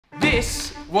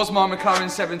This was my McLaren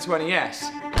 720s,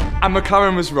 and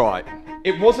McLaren was right.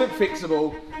 It wasn't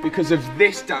fixable because of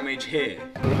this damage here.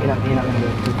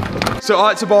 So I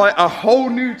had to buy a whole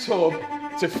new tub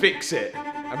to fix it.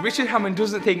 And Richard Hammond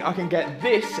doesn't think I can get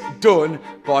this done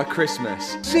by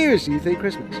Christmas. Seriously, you think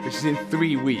Christmas? Which is in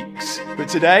 3 weeks. But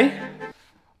today,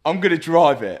 I'm gonna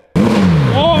drive it.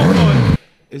 Oh!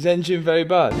 Is engine very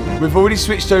bad? We've already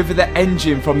switched over the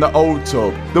engine from the old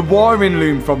tub, the wiring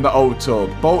loom from the old tub,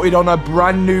 bolted on a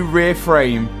brand new rear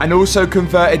frame, and also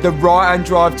converted the right-hand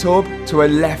drive tub to a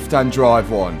left-hand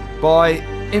drive one by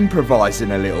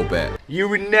improvising a little bit. You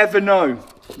would never know.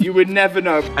 You would never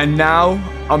know. And now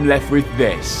I'm left with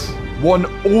this. One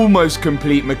almost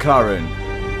complete McLaren.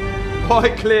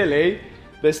 Quite clearly,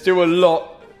 there's still a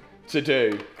lot to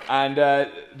do. And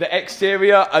the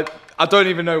exterior, I don't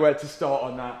even know where to start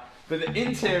on that. But the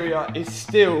interior is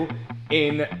still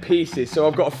in pieces. So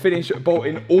I've got to finish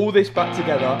bolting all this back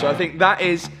together. So I think that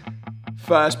is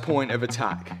first point of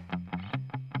attack.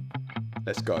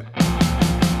 Let's go.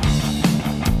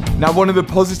 Now, one of the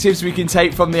positives we can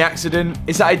take from the accident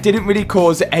is that it didn't really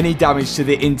cause any damage to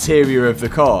the interior of the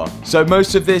car. So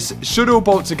most of this should all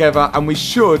bolt together and we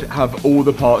should have all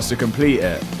the parts to complete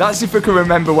it. That's if we can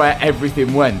remember where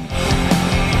everything went.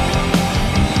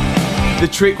 The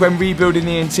trick when rebuilding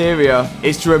the interior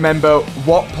is to remember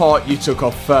what part you took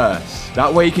off first.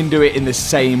 That way you can do it in the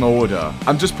same order.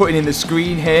 I'm just putting in the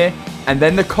screen here and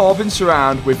then the carbon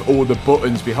surround with all the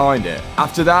buttons behind it.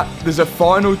 After that, there's a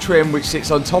final trim which sits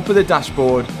on top of the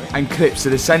dashboard and clips to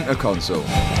the center console.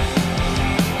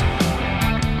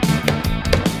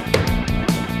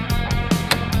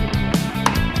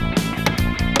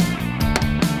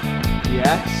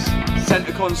 Yes,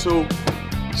 center console,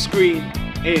 screen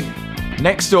in.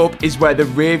 Next up is where the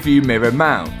rear view mirror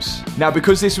mounts. Now,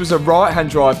 because this was a right-hand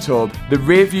drive tub, the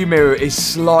rear view mirror is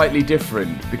slightly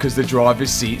different because the driver's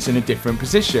seat's in a different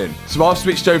position. So I've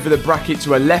switched over the bracket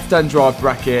to a left-hand drive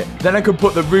bracket, then I can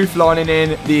put the roof lining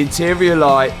in, the interior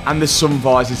light, and the sun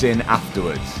visors in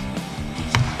afterwards.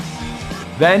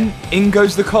 Then, in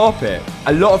goes the carpet.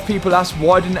 A lot of people ask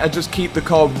why didn't I just keep the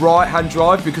car right-hand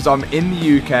drive because I'm in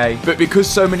the UK, but because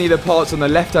so many of the parts on the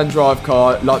left-hand drive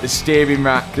car, like the steering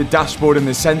rack, the dashboard and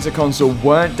the center console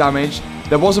weren't damaged,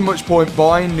 there wasn't much point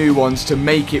buying new ones to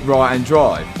make it right-hand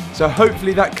drive. So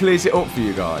hopefully that clears it up for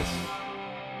you guys.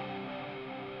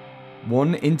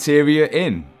 One interior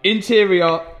in.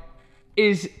 Interior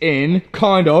is in,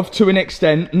 kind of, to an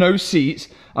extent, no seats.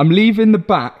 I'm leaving the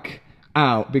back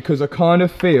out because I kind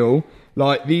of feel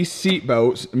like these seat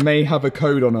belts may have a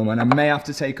code on them and I may have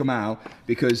to take them out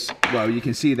because, well, you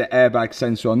can see the airbag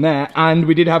sensor on there and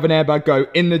we did have an airbag go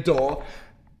in the door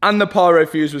and the pyro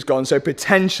fuse was gone, so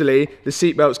potentially the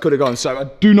seat belts could have gone. So I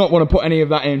do not want to put any of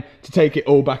that in to take it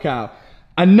all back out.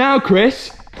 And now,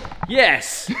 Chris,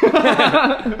 yes,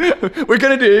 we're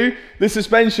gonna do the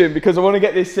suspension because I want to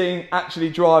get this thing actually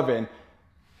driving.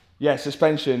 Yeah,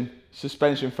 suspension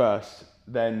first,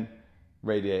 then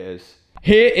radiators.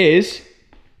 Here is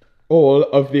all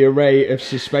of the array of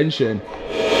suspension.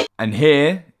 And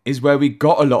here is where we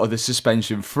got a lot of the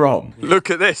suspension from.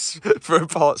 Look at this for a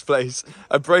parts place.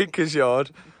 A breaker's yard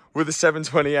with a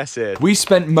 720s here. We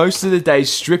spent most of the day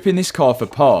stripping this car for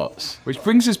parts, which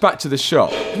brings us back to the shop.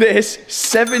 This,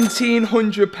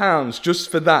 £1,700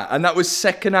 just for that. And that was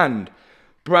second-hand.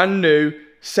 Brand new,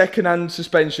 second-hand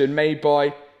suspension made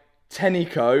by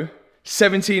Tenneco.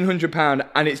 £1,700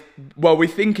 and it's, well, we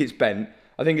think it's bent.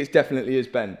 I think it definitely is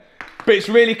bent. But it's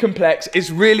really complex,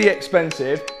 it's really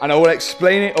expensive, and I will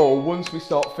explain it all once we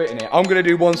start fitting it. I'm gonna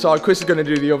do one side, Chris is gonna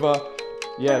do the other.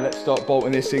 Yeah, let's start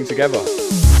bolting this thing together.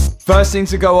 First thing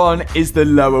to go on is the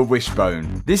lower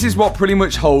wishbone. This is what pretty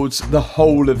much holds the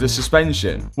whole of the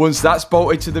suspension. Once that's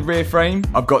bolted to the rear frame,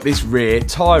 I've got this rear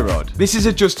tie rod. This is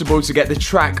adjustable to get the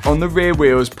track on the rear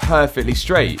wheels perfectly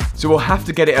straight, so we'll have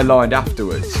to get it aligned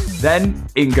afterwards. Then,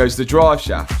 in goes the drive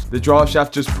shaft. The drive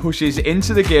shaft just pushes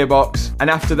into the gearbox,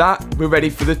 and after that, we're ready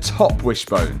for the top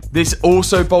wishbone. This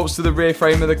also bolts to the rear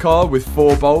frame of the car with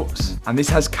 4 bolts, and this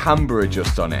has camber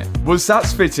adjust on it. Once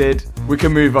that's fitted, we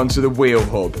can move on to the wheel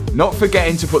hub. Not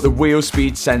forgetting to put the wheel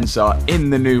speed sensor in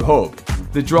the new hub.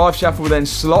 The drive shaft will then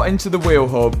slot into the wheel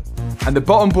hub, and the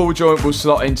bottom ball joint will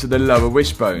slot into the lower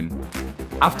wishbone.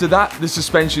 After that, the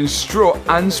suspension strut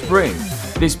and spring.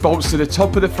 This bolts to the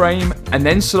top of the frame and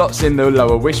then slots in the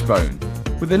lower wishbone,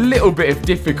 with a little bit of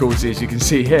difficulty as you can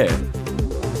see here.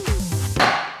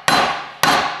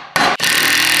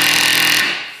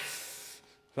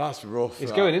 That's rough.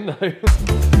 It's going in though.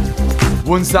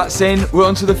 Once that's in, we're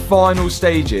on to the final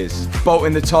stages.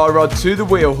 Bolting the tie rod to the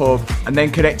wheel hub and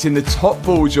then connecting the top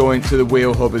ball joint to the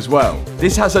wheel hub as well.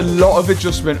 This has a lot of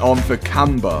adjustment on for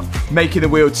camber, making the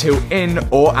wheel tilt in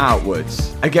or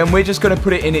outwards. Again, we're just going to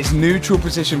put it in its neutral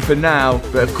position for now,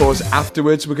 but of course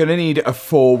afterwards we're going to need a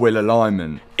 4-wheel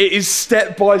alignment. It is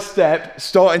step by step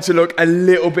starting to look a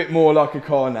little bit more like a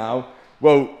car now.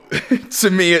 Well,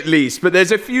 to me at least, but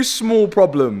there's a few small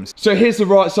problems. So here's the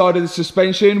right side of the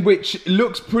suspension, which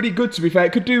looks pretty good to be fair.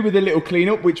 It could do with a little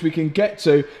cleanup, which we can get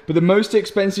to, but the most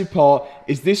expensive part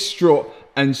is this strut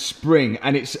and spring,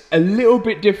 and it's a little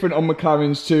bit different on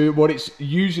McLarens to what it's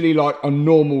usually like on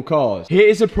normal cars. Here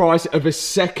is the price of a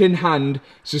second-hand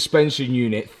suspension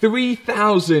unit,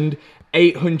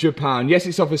 £3,800. Yes,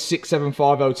 it's off a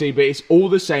 675 LT, but it's all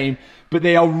the same, but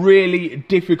they are really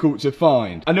difficult to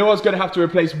find. I know I was going to have to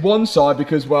replace one side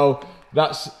because, well,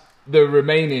 that's the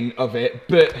remaining of it,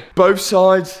 but both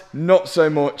sides, not so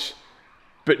much.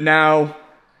 But now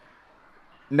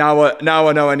I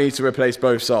know I need to replace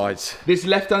both sides. This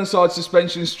left-hand side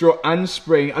suspension strut and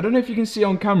spring, I don't know if you can see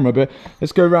on camera, but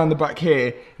let's go around the back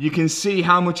here. You can see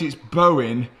how much it's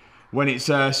bowing when it's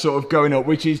sort of going up,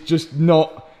 which is just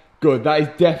not good. That is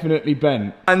definitely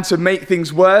bent. And to make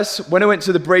things worse, when I went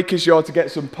to the breaker's yard to get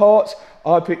some parts,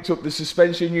 I picked up the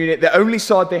suspension unit, the only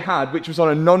side they had, which was on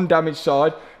a non-damaged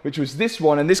side, which was this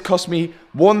one, and this cost me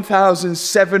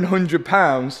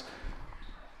 £1,700.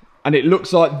 And it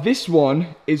looks like this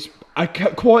one is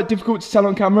quite difficult to tell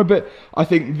on camera, but I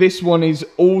think this one is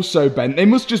also bent. They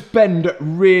must just bend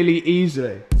really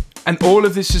easily. And all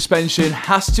of this suspension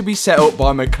has to be set up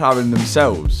by McLaren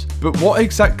themselves. But what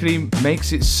exactly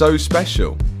makes it so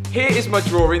special? Here is my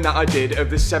drawing that I did of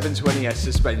the 720s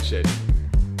suspension.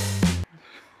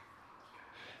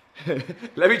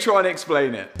 Let me try and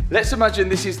explain it. Let's imagine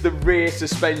this is the rear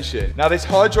suspension. Now there's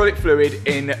hydraulic fluid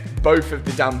in both of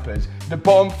the dampers. The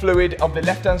bottom fluid of the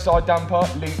left-hand side damper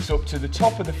links up to the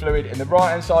top of the fluid in the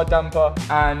right-hand side damper,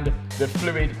 and the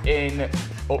fluid in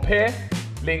up here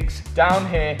links down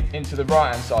here into the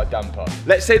right-hand side damper.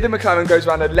 Let's say the McLaren goes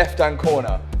around a left-hand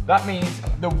corner. That means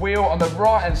the wheel on the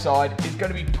right-hand side is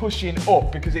going to be pushing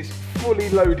up because it's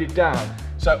fully loaded down.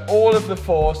 So all of the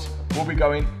force will be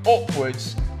going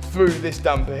upwards through this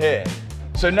damper here.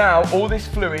 So now all this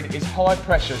fluid is high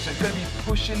pressure, so it's going to be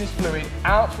pushing this fluid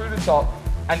out through the top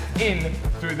and in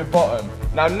through the bottom.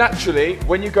 Now naturally,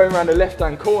 when you're going around a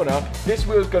left-hand corner, this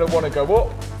wheel is going to want to go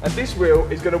up and this wheel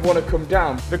is going to want to come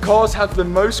down. The cars have the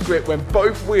most grip when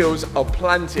both wheels are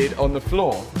planted on the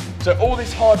floor. So all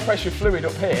this high pressure fluid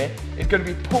up here is going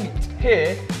to be pumped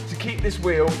here to keep this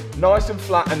wheel nice and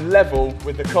flat and level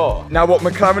with the car. Now what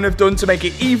McLaren have done to make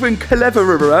it even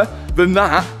cleverer than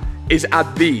that is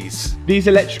add these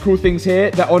electrical things here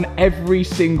that are on every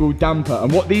single damper,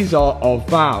 and what these are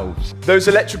valves. Those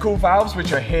electrical valves,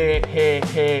 which are here, here,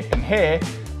 here and here,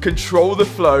 control the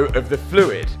flow of the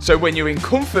fluid. So when you're in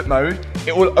comfort mode,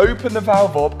 it will open the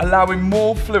valve up, allowing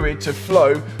more fluid to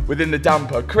flow within the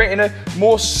damper, creating a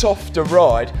more softer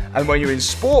ride. And when you're in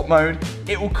sport mode,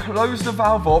 it will close the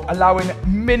valve up, allowing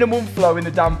minimum flow in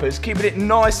the dampers, keeping it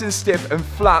nice and stiff and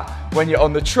flat when you're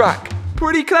on the track.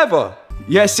 Pretty clever.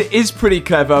 Yes, it is pretty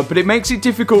clever, but it makes it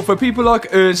difficult for people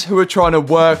like us who are trying to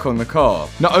work on the car.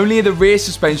 Not only are the rear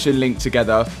suspension linked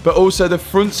together, but also the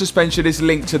front suspension is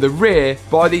linked to the rear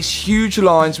by these huge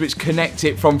lines which connect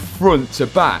it from front to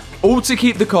back, all to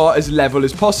keep the car as level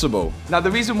as possible. Now the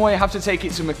reason why I have to take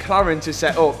it to McLaren to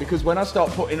set up, because when I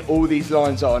start putting all these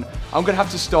lines on, I'm going to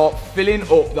have to start filling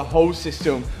up the whole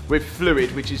system with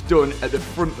fluid, which is done at the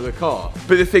front of the car.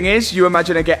 But the thing is, you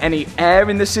imagine I get any air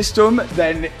in the system,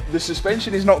 then the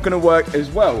suspension is not going to work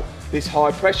as well. This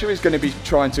high pressure is going to be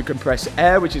trying to compress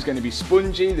air, which is going to be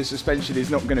spongy. The suspension is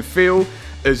not going to feel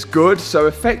as good. So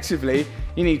effectively,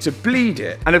 you need to bleed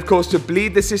it. And of course, to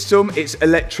bleed the system, it's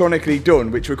electronically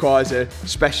done, which requires a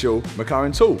special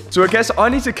McLaren tool. So I guess I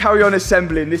need to carry on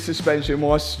assembling this suspension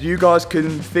whilst you guys can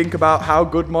think about how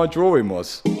good my drawing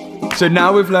was. So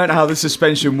now we've learned how the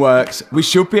suspension works, we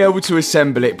should be able to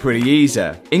assemble it pretty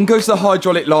easy. In goes the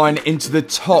hydraulic line into the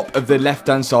top of the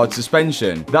left-hand side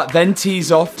suspension. That then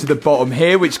tees off to the bottom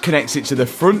here, which connects it to the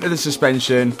front of the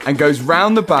suspension and goes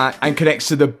round the back and connects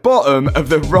to the bottom of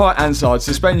the right-hand side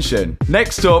suspension.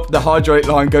 Next up, the hydraulic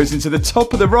line goes into the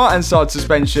top of the right-hand side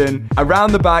suspension,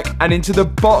 around the back and into the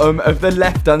bottom of the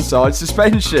left-hand side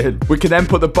suspension. We can then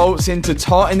put the bolts in to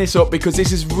tighten this up because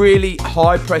this is really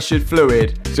high-pressured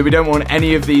fluid, so we we don't want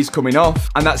any of these coming off.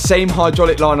 And that same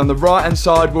hydraulic line on the right hand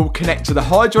side will connect to the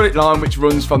hydraulic line which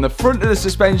runs from the front of the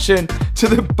suspension to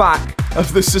the back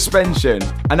of the suspension.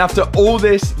 And after all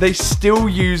this, they still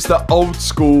use the old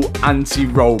school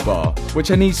anti-roll bar, which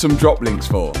I need some drop links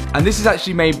for. And this is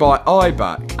actually made by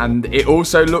iBack, and it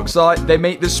also looks like they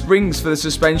make the springs for the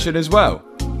suspension as well.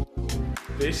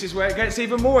 This is where it gets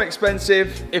even more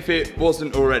expensive, if it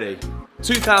wasn't already.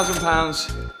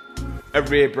 £2,000 a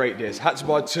rear brake disc. Had to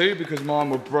buy two because mine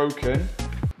were broken.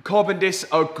 Carbon discs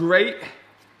are great.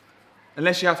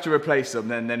 Unless you have to replace them,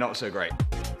 then they're not so great.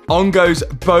 On goes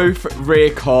both rear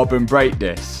carbon brake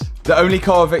discs. The only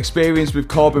car I've experienced with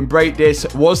carbon brake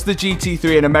discs was the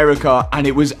GT3 in America, and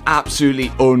it was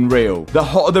absolutely unreal. The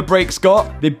hotter the brakes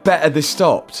got, the better they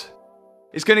stopped.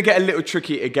 It's going to get a little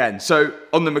tricky again. So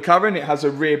on the McLaren, it has a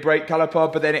rear brake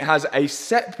caliper, but then it has a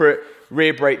separate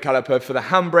rear brake caliper for the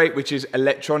handbrake, which is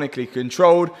electronically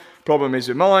controlled. Problem is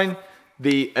with mine,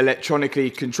 the electronically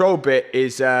controlled bit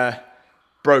is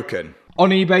broken. On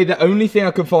eBay, the only thing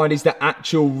I can find is the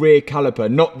actual rear caliper,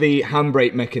 not the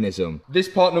handbrake mechanism. This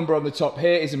part number on the top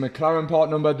here is a McLaren part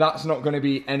number. That's not going to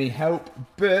be any help,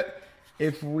 but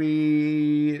if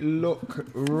we look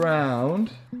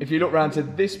round, if you look round to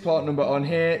this part number on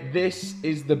here, this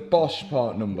is the Bosch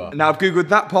part number. Now I've Googled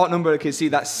that part number, I can see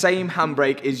that same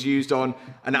handbrake is used on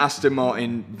an Aston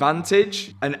Martin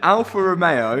Vantage, an Alfa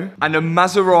Romeo, and a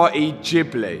Maserati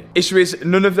Ghibli. Issue is,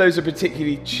 none of those are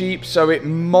particularly cheap, so it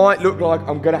might look like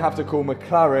I'm gonna have to call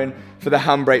McLaren for the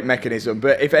handbrake mechanism.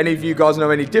 But if any of you guys know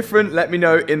any different, let me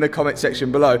know in the comment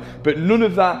section below. But none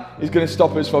of that is gonna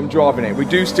stop us from driving it. We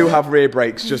do still have rear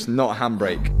brakes, just not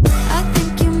handbrake. I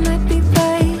think you might be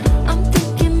right. I'm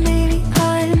thinking maybe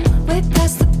I'm way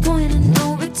past the point of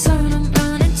no return. I'm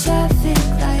running traffic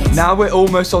lights. Now we're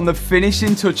almost on the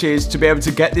finishing touches to be able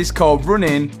to get this car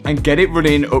running and get it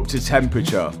running up to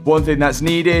temperature. One thing that's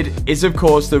needed is of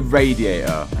course the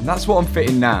radiator, and that's what I'm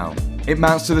fitting now. It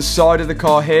mounts to the side of the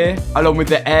car here, along with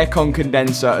the aircon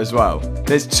condenser as well.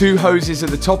 There's two hoses at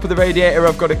the top of the radiator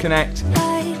I've got to connect,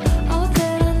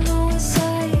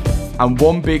 and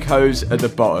one big hose at the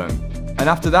bottom. And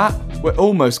after that, we're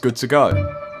almost good to go.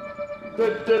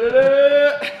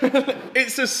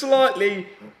 It's a slightly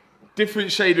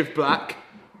different shade of black,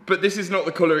 but this is not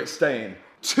the colour it's staying.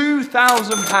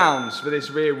 £2,000 for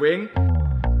this rear wing.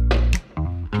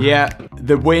 Yeah,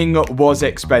 the wing was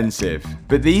expensive,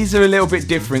 but these are a little bit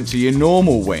different to your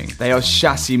normal wing. They are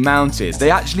chassis mounted.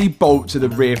 They actually bolt to the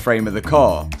rear frame of the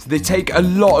car, so they take a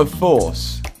lot of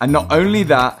force. And not only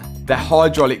that, they're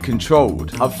hydraulic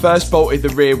controlled. I've first bolted the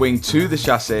rear wing to the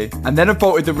chassis, and then I've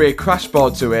bolted the rear crash bar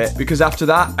to it, because after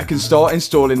that, I can start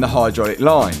installing the hydraulic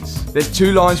lines. There's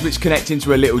two lines which connect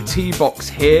into a little T-box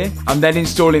here. I'm then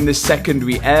installing the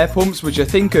secondary air pumps, which I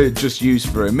think are just used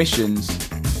for emissions.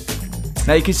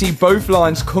 Now you can see both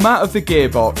lines come out of the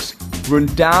gearbox, run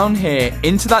down here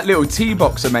into that little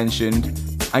T-box I mentioned,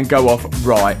 and go off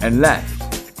right and left.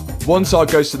 One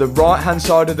side goes to the right hand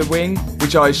side of the wing,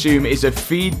 which I assume is a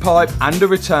feed pipe and a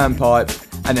return pipe,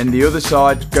 and then the other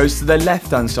side goes to the left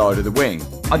hand side of the wing.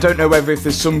 I don't know whether if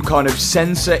there's some kind of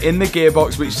sensor in the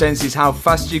gearbox which senses how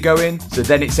fast you're going, so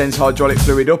then it sends hydraulic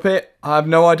fluid up it. I have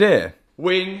no idea.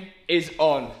 Wing is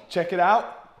on. Check it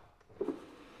out.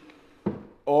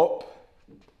 Up.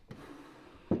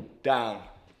 Down.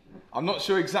 I'm not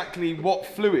sure exactly what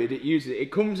fluid it uses.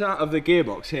 It comes out of the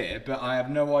gearbox here, but I have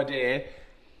no idea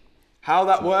how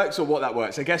that works or what that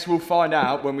works. I guess we'll find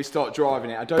out when we start driving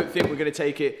it. I don't think we're going to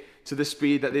take it to the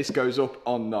speed that this goes up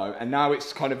on though. And now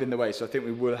it's kind of in the way, so I think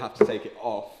we will have to take it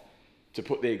off to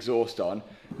put the exhaust on.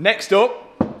 Next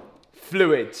up,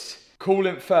 fluids.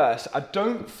 Coolant first. I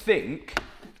don't think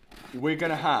we're going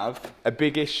to have a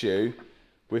big issue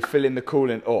with filling the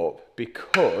coolant up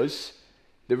because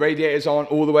the radiators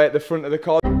aren't all the way at the front of the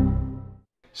car.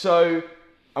 So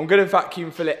I'm going to vacuum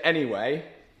fill it anyway,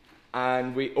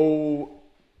 and we all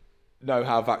know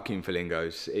how vacuum filling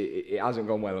goes. It hasn't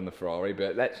gone well on the Ferrari,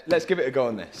 but let's give it a go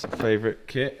on this. Favourite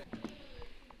kit.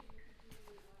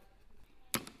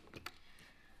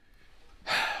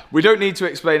 We don't need to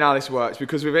explain how this works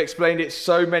because we've explained it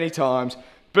so many times,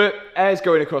 but air's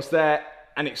going across there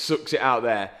and it sucks it out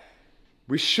there.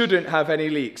 We shouldn't have any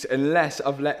leaks unless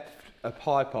I've let a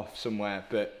pipe off somewhere,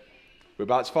 but we're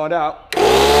about to find out.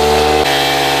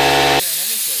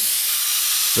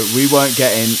 But we weren't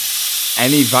getting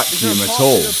any vacuum at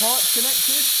all. The pipe's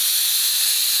connected.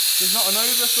 There's not an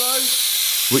overflow,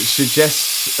 which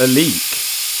suggests a leak.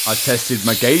 I tested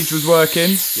my gauge was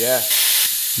working. Yeah.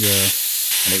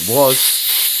 And it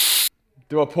was.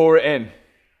 Do I pour it in?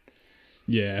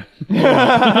 Yeah.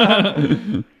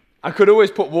 I could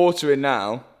always put water in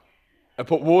now I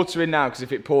put water in now because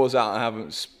if it pours out, I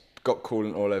haven't got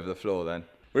coolant all over the floor then.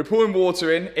 We're pouring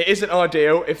water in. It isn't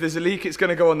ideal. If there's a leak, it's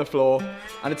going to go on the floor.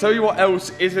 And I tell you what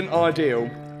else isn't ideal.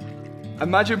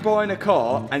 Imagine buying a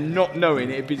car and not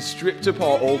knowing it had been stripped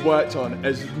apart or worked on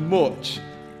as much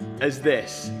as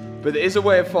this. But there is a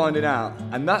way of finding out,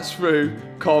 and that's through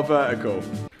Car Vertical.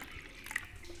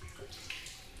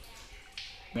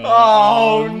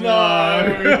 Oh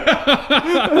no!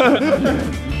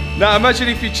 Now imagine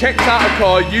if you checked out a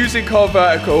car using Car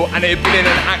Vertical and it had been in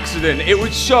an accident. It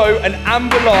would show an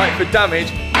amber light for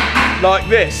damage like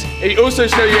this. It also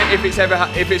show you if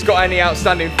it's got any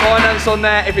outstanding finance on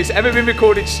there, if it's ever been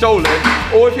recorded stolen,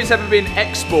 or if it's ever been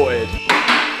exported.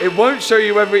 It won't show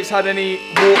you whether it's had any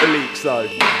water leaks though.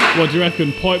 What do you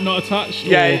reckon? Pipe not attached?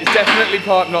 Yeah, it's definitely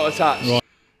pipe not attached. Right.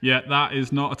 Yeah, that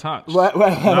is not attached. Where?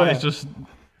 That is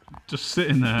just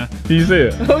sitting there. Can you see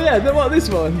it? Oh yeah, this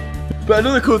one. But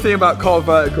another cool thing about Car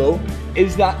Vertical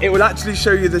is that it will actually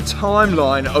show you the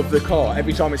timeline of the car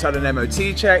every time it's had an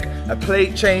MOT check, a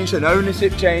plate change, an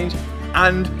ownership change,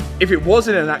 and if it was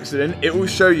in an accident, it will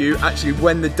show you actually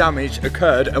when the damage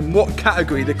occurred and what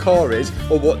category the car is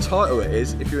or what title it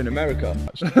is if you're in America.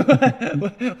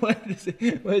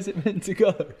 Where's it meant to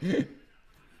go?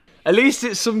 At least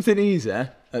it's something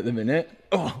easier at the minute.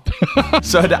 Oh.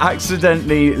 So I'd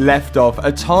accidentally left off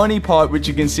a tiny pipe which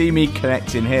you can see me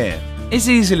connecting here. It's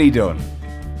easily done.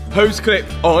 Hose clip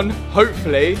on,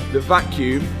 hopefully the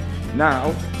vacuum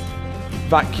now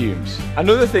vacuums.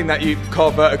 Another thing that Car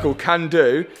Vertical can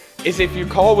do is if your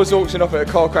car was auctioned off at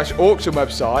a car crash auction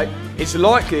website, it's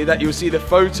likely that you'll see the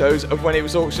photos of when it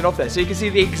was auctioned off there. So you can see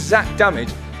the exact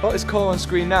damage, like this car on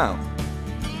screen now.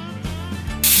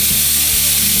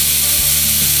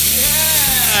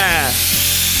 Yeah!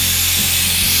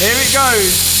 Here it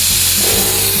goes.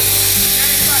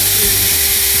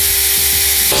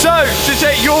 So, to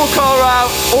take your car out,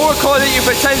 or a car that you're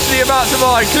potentially about to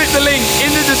buy, click the link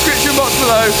in the description box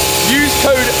below, use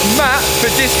code MATT for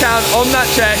discount on that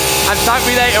check, and thank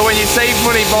me later when you save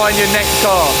money buying your next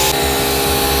car.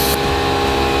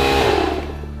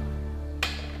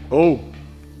 Oh.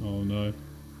 Oh no.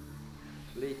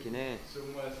 It's leaking here.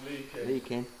 Somewhere's leaking.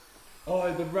 Leaking. Oh,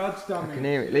 the rad's damaged. I can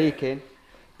hear it leaking.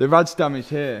 The rad's damaged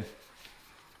here.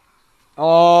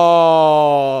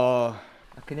 Oh.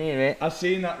 I can hear it. I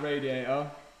seen that radiator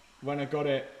when I got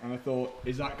it and I thought,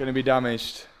 is that going to be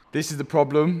damaged? This is the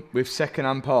problem with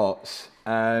second-hand parts.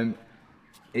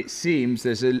 It seems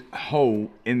there's a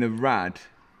hole in the rad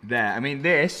there. I mean,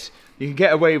 this, you can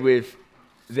get away with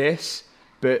this,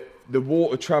 but the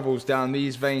water travels down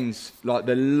these veins, like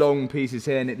the long pieces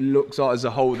here, and it looks like there's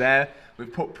a hole there.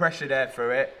 We've put pressure there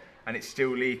through it and it's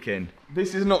still leaking.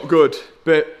 This is not good,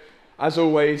 but as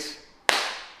always,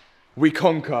 we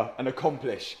conquer and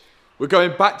accomplish. We're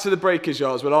going back to the breakers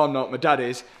yards, well I'm not, my dad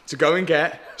is, to go and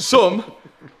get some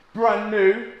brand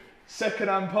new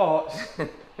second-hand parts.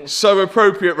 So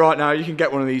appropriate right now, you can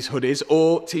get one of these hoodies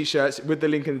or t-shirts with the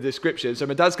link in the description. So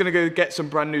my dad's gonna go get some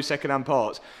brand new second-hand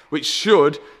parts, which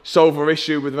should solve our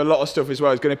issue with a lot of stuff as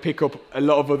well. It's gonna pick up a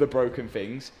lot of other broken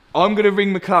things. I'm gonna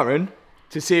ring McLaren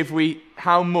to see if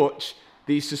how much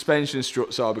these suspension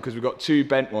struts are, because we've got two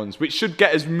bent ones, which should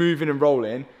get us moving and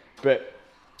rolling. But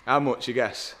how much, you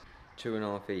guess?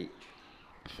 2.5 each.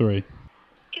 3.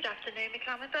 Good afternoon,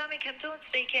 McLaren Birmingham, Dawn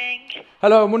speaking.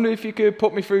 Hello, I'm wondering if you could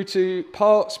put me through to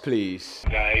parts, please.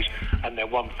 Days, and they're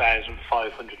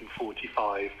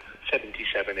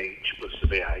 1,545.77 each plus the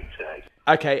VAT.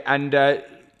 Okay, and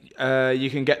you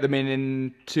can get them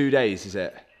in 2 days, is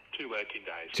it? 2 working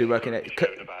days. 2 working days.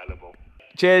 Available.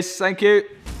 Cheers, thank you.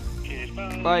 Cheers,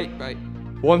 bye. Bye.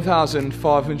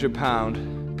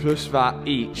 £1,500 plus VAT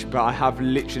each, but I have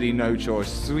literally no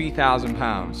choice.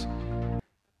 £3,000.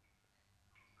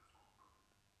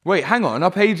 Wait, hang on. I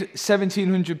paid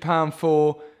 £1,700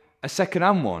 for a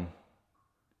second-hand one,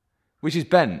 which is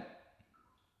bent.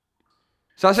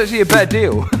 So that's actually a better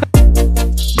deal.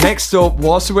 Next up,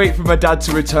 whilst we wait for my dad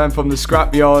to return from the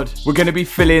scrapyard, we're going to be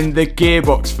filling the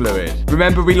gearbox fluid.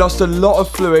 Remember, we lost a lot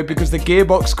of fluid because the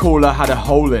gearbox cooler had a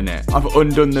hole in it. I've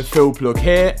undone the fill plug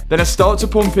here. Then I start to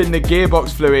pump in the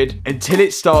gearbox fluid until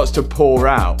it starts to pour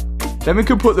out. Then we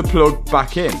can put the plug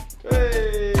back in.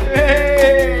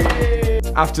 Hey.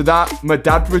 After that, my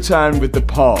dad returned with the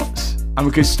parts, and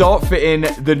we can start fitting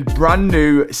the brand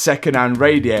new second-hand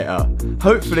radiator.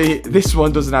 Hopefully this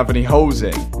one doesn't have any holes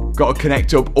in. Got to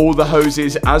connect up all the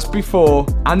hoses as before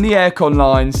and the aircon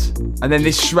lines, and then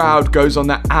this shroud goes on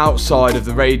the outside of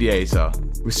the radiator.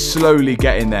 We're slowly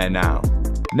getting there now.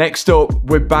 Next up,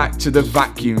 we're back to the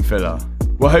vacuum filler.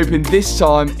 We're hoping this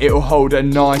time it'll hold a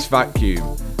nice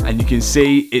vacuum, and you can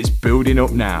see it's building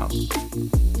up now.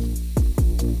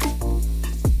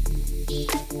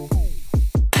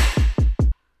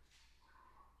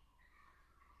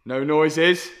 No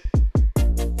noises.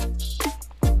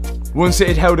 Once it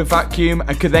had held a vacuum,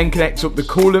 I could then connect up the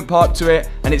coolant pipe to it,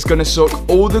 and it's gonna suck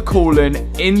all the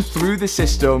coolant in through the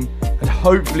system, and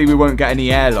hopefully we won't get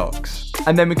any airlocks.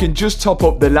 And then we can just top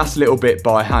up the last little bit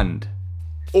by hand.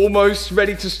 Almost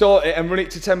ready to start it and run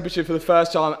it to temperature for the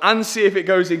first time and see if it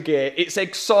goes in gear. It's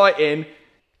exciting.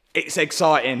 It's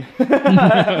exciting.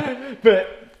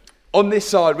 But on this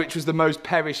side, which was the most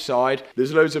perished side,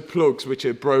 there's loads of plugs which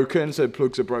are broken. So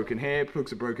plugs are broken here,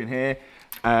 plugs are broken here.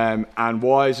 And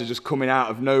wires are just coming out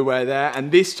of nowhere there.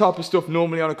 And this type of stuff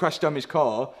normally on a crash damaged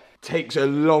car takes a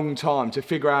long time to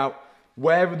figure out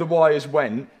where the wires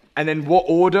went and then what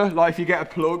order, like if you get a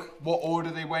plug, what order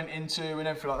they went into and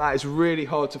everything like that is really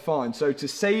hard to find. So to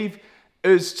save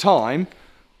us time,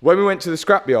 when we went to the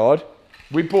scrapyard,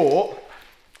 we bought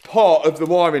part of the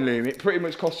wiring loom. It pretty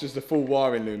much cost us the full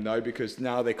wiring loom though, because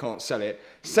now they can't sell it.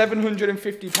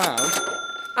 £750.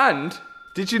 And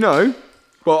did you know?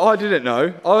 Well, I didn't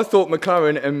know. I thought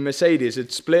McLaren and Mercedes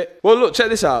had split. Well, look, check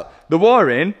this out. The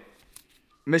wiring,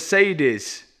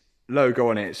 Mercedes logo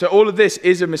on it. So all of this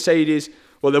is a Mercedes,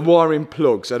 well, the wiring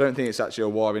plugs. I don't think it's actually a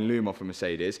wiring loom off a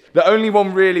Mercedes. The only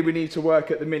one really we need to work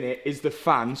at the minute is the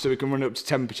fan, so we can run it up to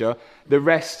temperature. The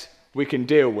rest we can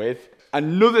deal with.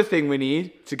 Another thing we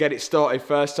need to get it started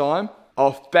first time,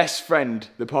 our best friend,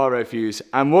 the pyro fuse.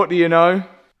 And what do you know?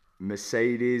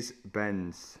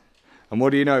 Mercedes-Benz. And what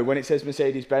do you know? When it says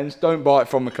Mercedes-Benz, don't buy it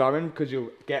from McLaren because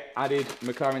you'll get added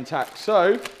McLaren tax.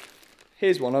 So,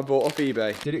 here's one I bought off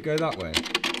eBay. Did it go that way?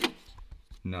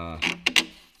 Nah.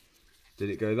 Did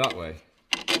it go that way?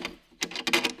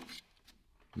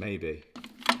 Maybe.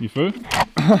 You through?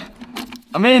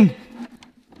 I'm in.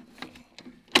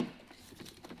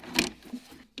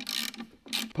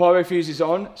 Pyro fuse is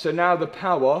on. So now the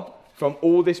power from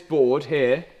all this board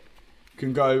here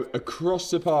can go across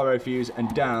the pyro fuse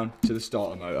and down to the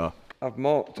starter motor. I've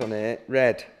marked on it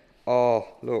red. Oh,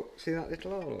 look. See that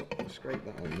little hole? Look, I'll scrape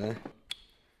that on there.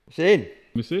 It's in.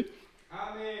 Let me see.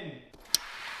 I'm in.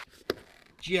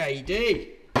 JD.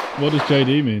 What does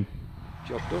JD mean?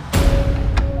 Job done.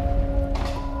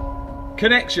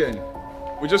 Connection.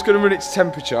 We're just going to run it to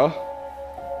temperature.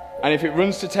 And if it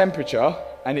runs to temperature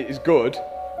and it is good,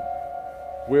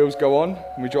 wheels go on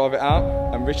and we drive it out.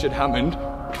 And Richard Hammond,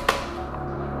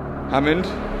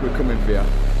 we're coming for you.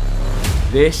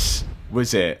 This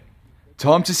was it.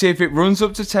 Time to see if it runs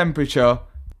up to temperature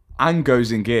and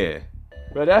goes in gear.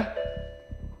 Ready?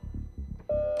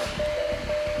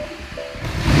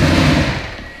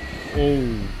 Oh.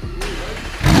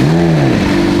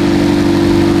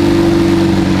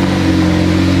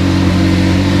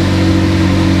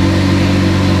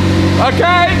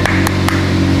 Okay.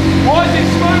 Why is it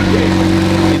smoking?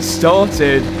 It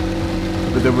started,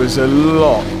 but there was a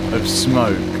lot of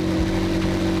smoke.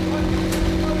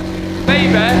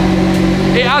 Maybe.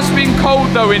 It has been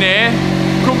cold though in here.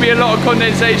 Could be a lot of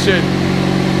condensation.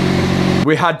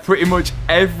 We had pretty much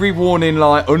every warning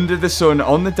light under the sun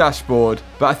on the dashboard,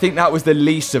 but I think that was the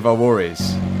least of our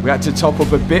worries. We had to top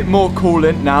up a bit more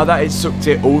coolant now that it sucked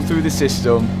it all through the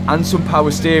system, and some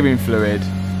power steering fluid,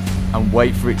 and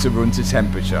wait for it to run to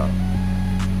temperature.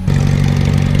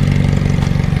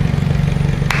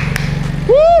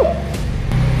 Woo!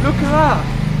 Look at that!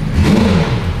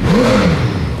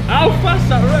 How fast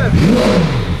that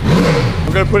revved!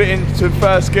 I'm going to put it into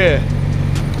first gear.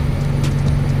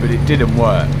 But it didn't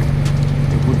work.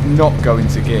 It would not go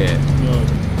into gear. No.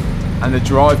 And the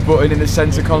drive button in the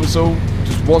center console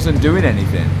just wasn't doing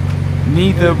anything.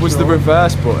 Neither was the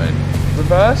reverse button.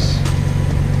 Reverse?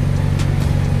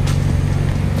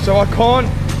 So I can't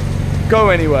go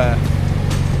anywhere.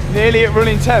 Nearly at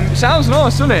running temp. Sounds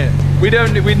nice, doesn't it? We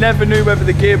never knew whether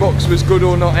the gearbox was good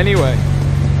or not anyway.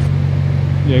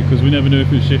 Yeah, because we never knew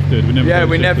if it was shifted. We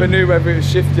never knew whether it was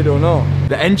shifted or not.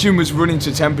 The engine was running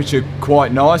to temperature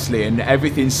quite nicely and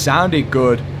everything sounded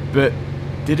good, but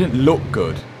didn't look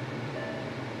good.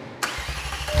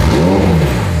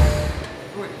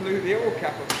 Oh, it blew the oil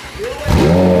cap off.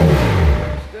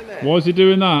 Why is he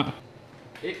doing that?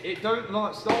 It don't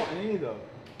like starting either.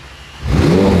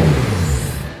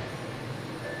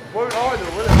 Won't either,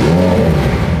 will it?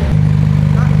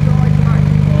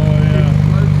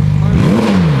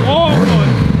 Oh my!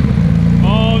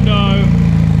 Oh no!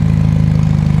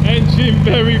 Engine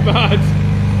very bad.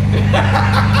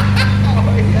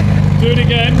 Oh, yeah. Do it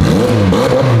again.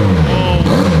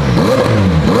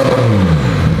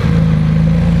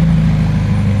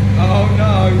 Oh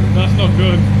no! That's not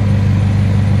good.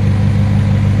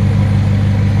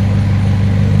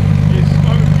 It's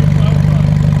smoking over.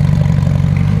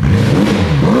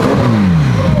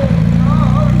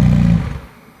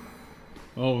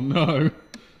 Oh no!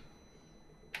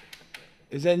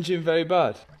 Is engine very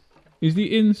bad? Is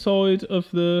the inside of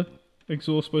the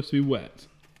exhaust supposed to be wet?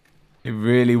 It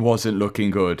really wasn't looking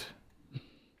good.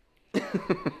 Oh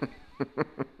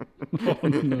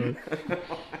no.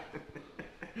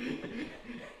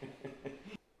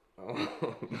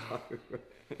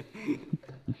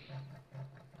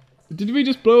 Did we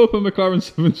just blow up a McLaren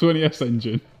 720s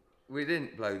engine? We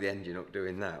didn't blow the engine up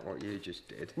doing that, what you just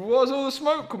did. Why was all the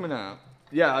smoke coming out?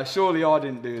 Yeah, surely I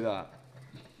didn't do that.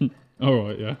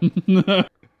 Alright, yeah.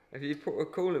 Have you put a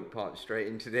coolant pipe straight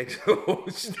into the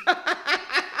exhaust?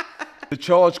 The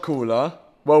charge cooler,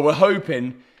 well, we're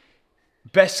hoping,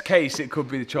 best case it could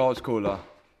be the charge cooler,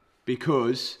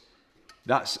 because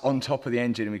that's on top of the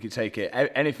engine and we could take it.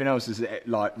 Anything else is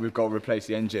like, we've got to replace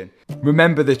the engine.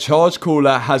 Remember, the charge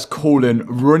cooler has coolant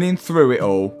running through it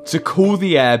all to cool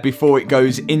the air before it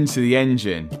goes into the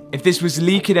engine. If this was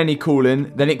leaking any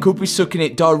coolant, then it could be sucking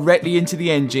it directly into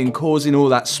the engine, causing all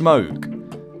that smoke.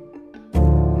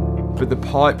 But the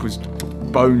pipe was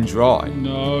bone dry.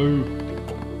 No.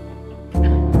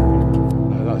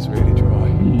 Oh, that's really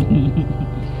dry.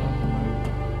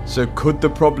 So could the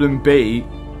problem be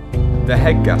the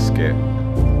head gasket?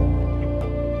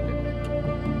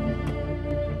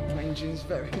 Engine's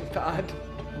very bad.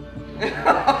 I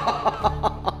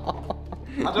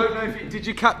don't know if it, did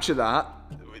you capture that?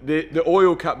 The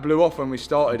oil cap blew off when we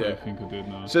started it. I think I did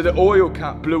now. So the oil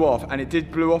cap blew off, and it did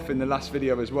blew off in the last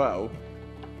video as well.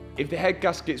 If the head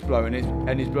gasket's blowing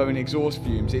and is blowing exhaust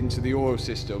fumes into the oil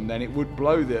system, then it would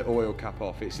blow the oil cap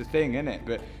off. It's a thing, isn't it?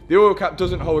 But the oil cap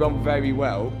doesn't hold on very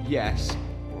well, yes.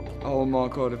 Oh my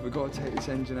God, have we got to take this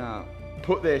engine out?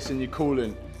 Put this in your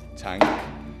coolant tank.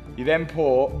 You then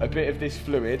pour a bit of this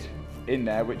fluid in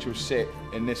there, which will sit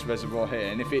in this reservoir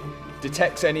here. And if it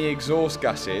detects any exhaust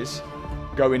gases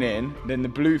going in, then the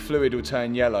blue fluid will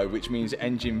turn yellow, which means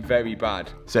engine very bad.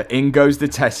 So in goes the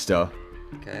tester.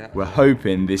 Okay, We're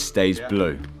hoping this stays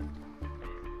blue.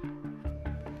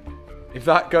 If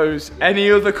that goes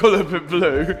any other colour but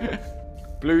blue,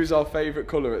 blue's our favourite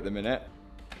colour at the minute.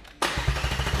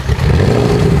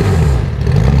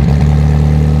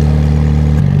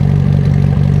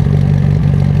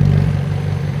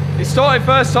 It started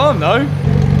first time though.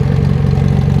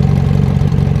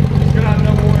 It's gonna have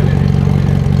no oil in it.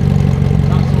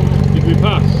 That's all. Did we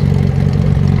pass?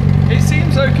 It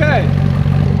seems okay.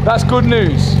 That's good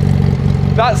news.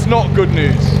 That's not good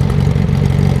news.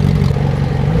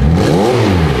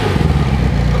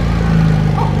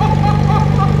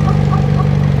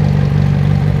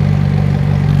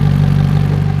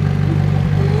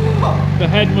 The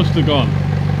head must have gone.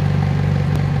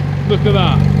 Look at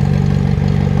that.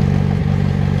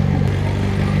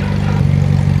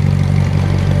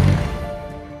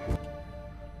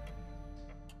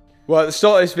 Well, at the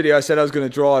start of this video I said I was going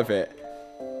to drive it.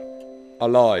 I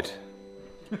lied.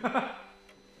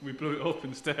 We blew it up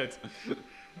instead.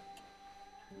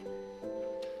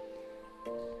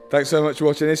 Thanks so much for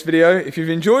watching this video. If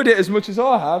you've enjoyed it as much as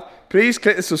I have, please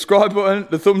click the subscribe button,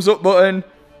 the thumbs up button.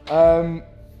 I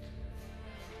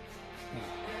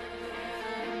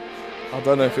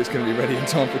don't know if it's going to be ready in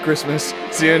time for Christmas.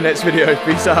 See you in the next video.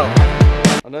 Peace out.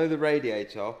 I know the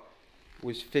radiator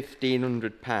was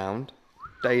 £1,500,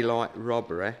 daylight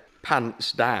robbery,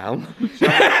 pants down.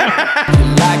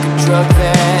 Like a drug